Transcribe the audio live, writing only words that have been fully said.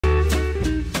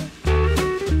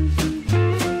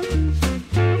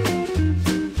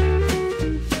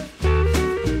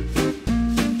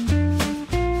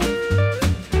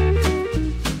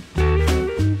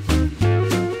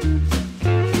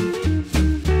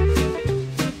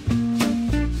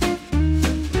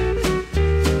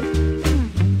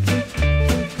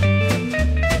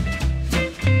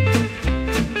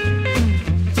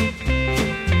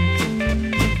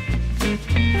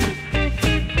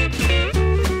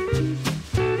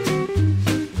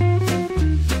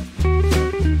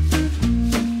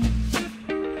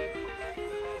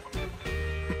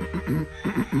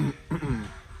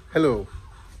Hello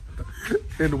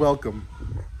and welcome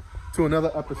to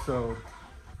another episode.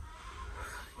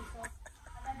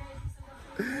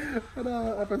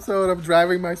 Another episode of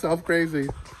driving myself crazy.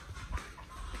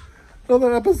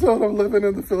 Another episode of living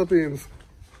in the Philippines.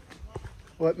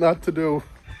 What not to do.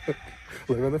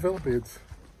 Live in the Philippines.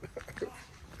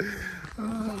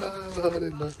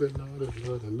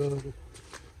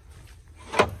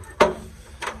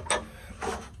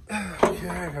 Okay,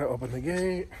 I gotta open the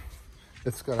gate.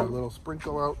 It's got a little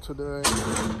sprinkle out today.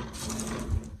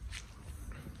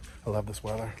 I love this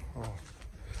weather. Oh.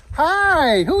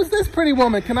 Hi, who's this pretty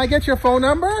woman? Can I get your phone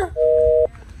number?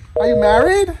 Are you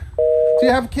married? Do you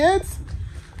have kids?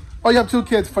 Oh, you have 2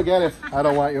 kids. Forget it. I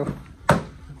don't want you.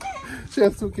 She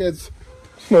has 2 kids.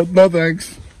 No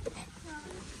thanks.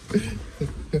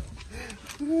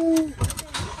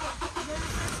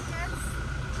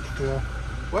 Yeah.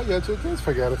 What? You have 2 kids?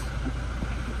 Forget it.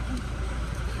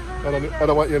 I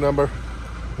don't want your number. Go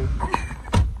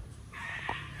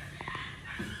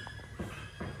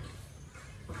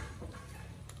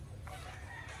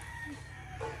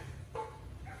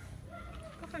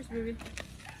first, baby.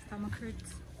 Stomach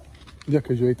hurts. Yeah,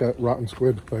 because you ate that rotten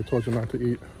squid that I told you not to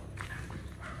eat.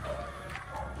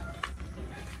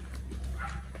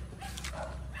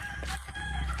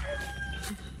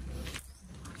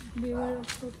 We were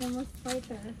almost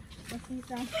fighter.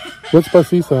 What's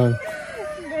pasisan?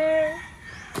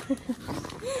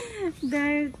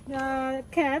 There's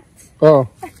cat. Oh.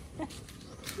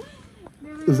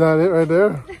 Is that it right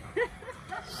there?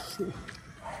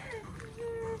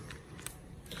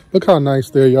 Look how nice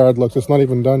their yard looks. It's not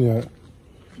even done yet.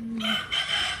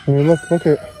 I mean, look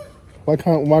at. Why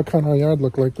can't our yard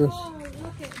look like this? Oh,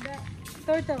 look at that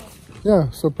turtle. Yeah,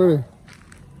 so pretty.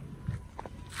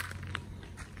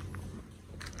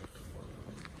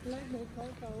 Like the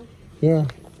turtle. Yeah.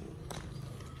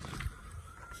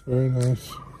 It's very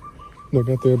nice. Look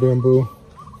at their bamboo.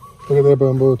 Look at their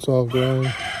bamboo. It's all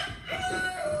growing.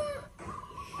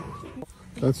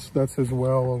 That's his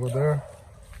well over there,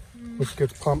 which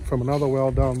gets pumped from another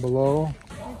well down below.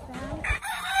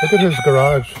 Look at his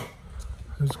garage.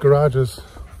 His garage is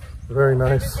very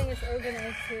nice. Everything is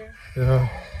organized here. Yeah,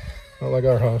 not like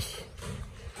our house.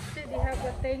 See, they have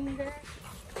a thing there.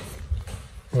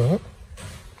 What?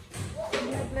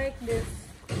 They have like this.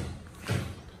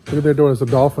 Look at their door. There's a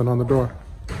dolphin on the door.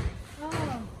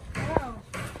 Oh, wow.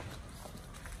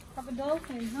 Have a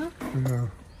dolphin, huh? Yeah.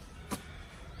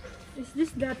 Is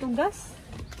this the tugas?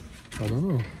 I don't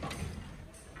know.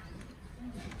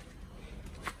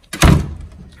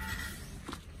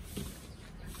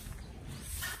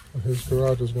 His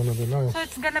garage is gonna be nice. So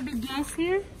it's gonna be gas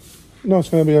here? No, it's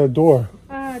gonna be a door.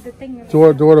 Ah, the thing.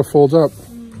 Door that folds up.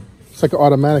 It's like an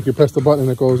automatic. You press the button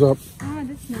and it goes up. Ah,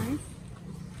 that's nice.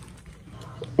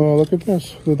 Oh, look at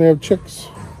this. They have chicks.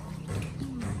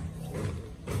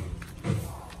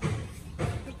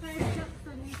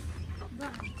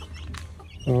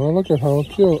 Oh, look at how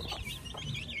cute.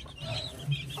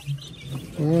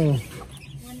 Oh. One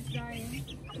is dying.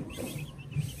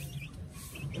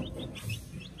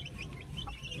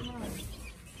 Wow.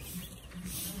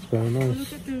 Very nice.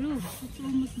 Look at the roof. It's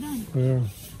almost done. Yeah.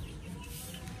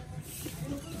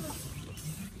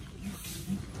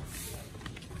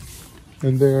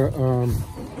 And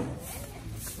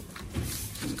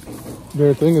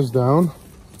their thing is down,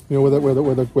 you know, where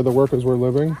the workers were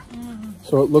living.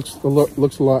 So it looks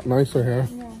a lot nicer here.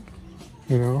 Yeah.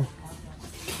 You know.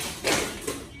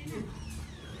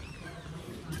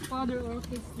 Father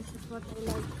orchids. This is what I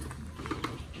like.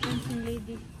 Dancing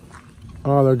lady.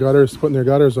 Oh, their gutters, putting their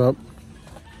gutters up.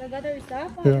 The gutter is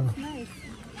up. Oh, Yeah. that's nice.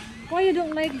 Why you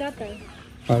don't like gutter?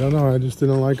 I don't know. I just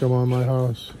didn't like them on my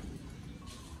house.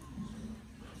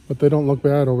 But they don't look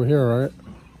bad over here, right?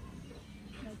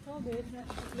 I told you it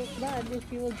doesn't look bad if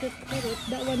you will just put it.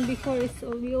 That one before is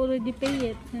we already pay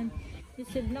it, and you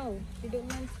said no, you don't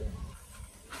want to.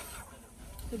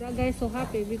 So that guy is so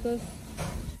happy because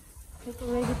it's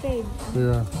already paid.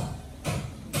 Yeah.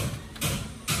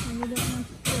 And you don't want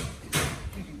to put.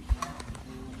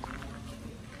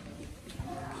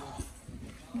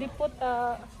 They put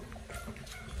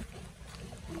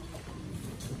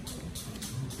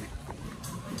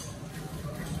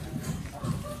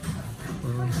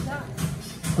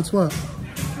That's what?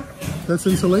 That's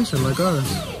insulation like ours.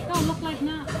 no, look like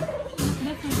that.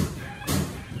 Different.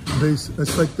 Base.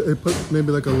 It's like they put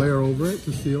maybe like a layer over it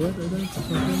to seal it, I think, or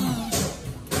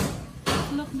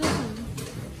something. Look different.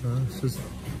 It's just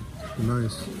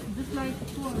nice. Just like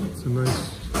before. It's a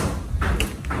nice.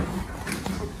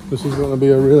 This is going to be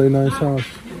a really nice house.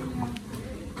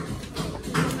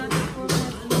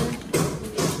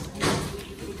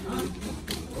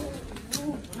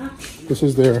 This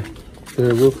is their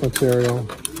roof material.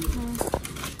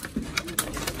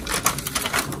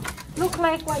 Look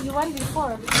like what you want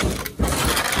before.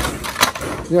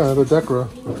 Yeah, the Decra.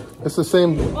 It's the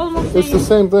same. Almost It's the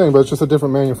same thing, but it's just a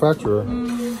different manufacturer.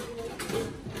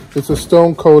 It's a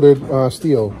stone-coated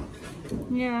steel.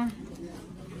 Yeah.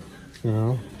 You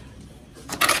know.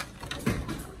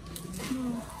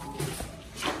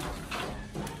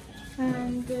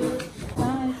 And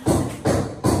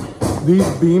These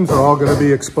beams are all going to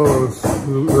be exposed.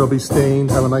 They'll be stained,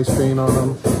 have a nice stain on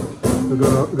them.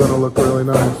 They're gonna look really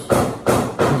nice.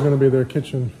 It's going to be their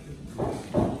kitchen.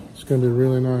 It's going to be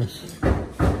really nice.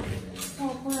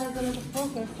 oh, Cora gonna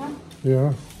focus, huh?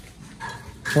 Yeah.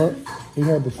 What? He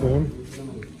had the same.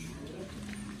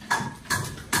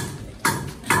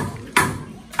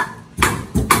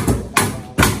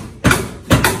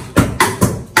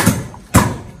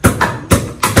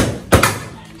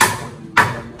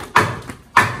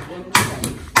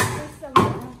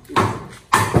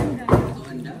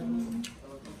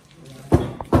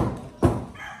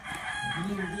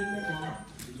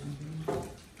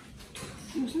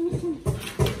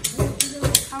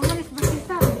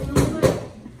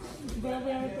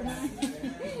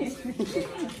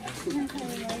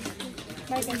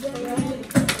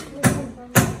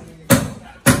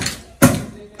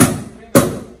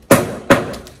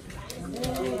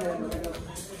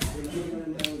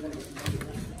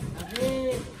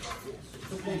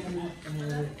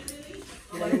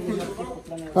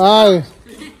 Hi.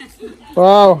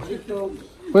 Wow.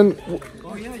 When?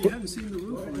 Oh yeah, you haven't seen the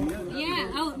roof on yet.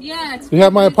 Yeah, oh yeah. It's You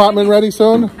have my apartment ready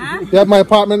soon? Huh? You have my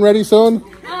apartment ready soon?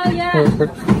 oh yeah.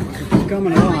 It's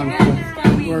coming along. It's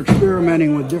coming. We're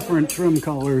experimenting with different trim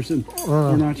colors, and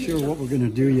we're not sure what we're going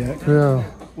to do yet. Yeah.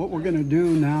 What we're going to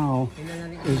do now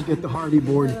is get the hardy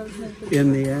board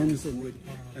in the ends, and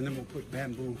then we'll put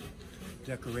bamboo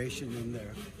decoration in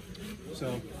there.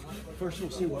 So first we'll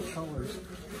see what colors.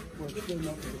 We're filling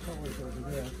up with the colors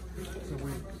over there. So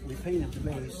we painted the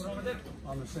base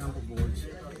on the sample boards.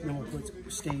 Then we'll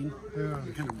put stain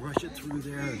and kind of brush it through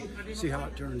there and see how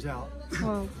it turns out.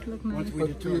 Wow, look nice. Once we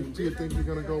But determine, do you think you're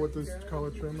going to go with this color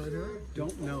trim right here?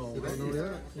 don't know. You don't know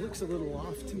yet? It looks a little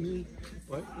off to me,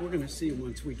 but we're going to see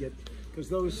once we get, because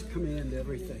those command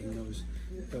everything. Those.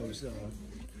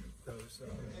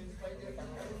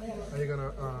 Are you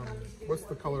gonna, what's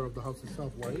the color of the house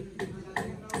itself, white?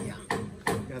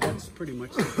 Yeah, that's pretty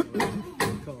much the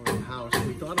color of the house.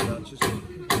 We thought about just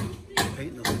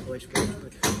painting the whole place white,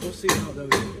 but we'll see how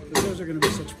those are going to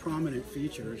be such prominent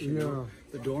features. You know?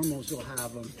 The dormers will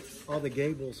have them, all the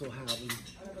gables will have them,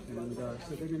 and so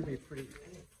they're going to be pretty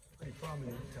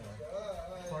prominent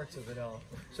parts of it all.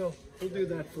 So we'll do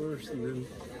that first, and then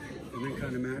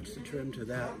kind of match the trim to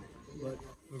that. But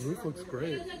the roof looks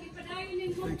great.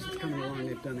 thanks, it's coming along.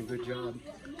 They've done a good job.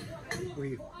 I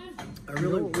You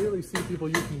don't really see people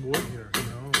using wood here, you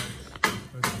know.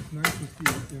 It's nice to see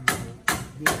it in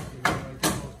the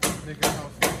bigger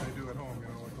house like they do at home, you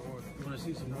know, with the wood. You want to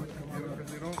see some more?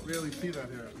 Because you don't really see that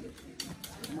here.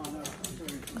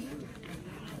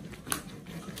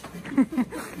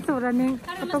 Sura ning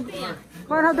katog.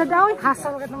 Para daw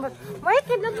hasal ka nang. Wai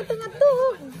kid lang ito nga to.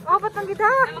 Apat lang kita.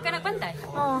 Amo ka nagpantay?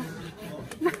 Oo.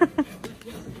 You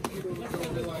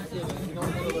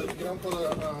don't go to,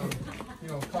 you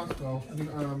know, Costco. I mean,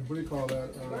 what do you call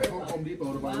that? Home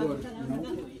Depot to buy wood. You know,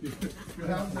 you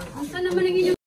have to.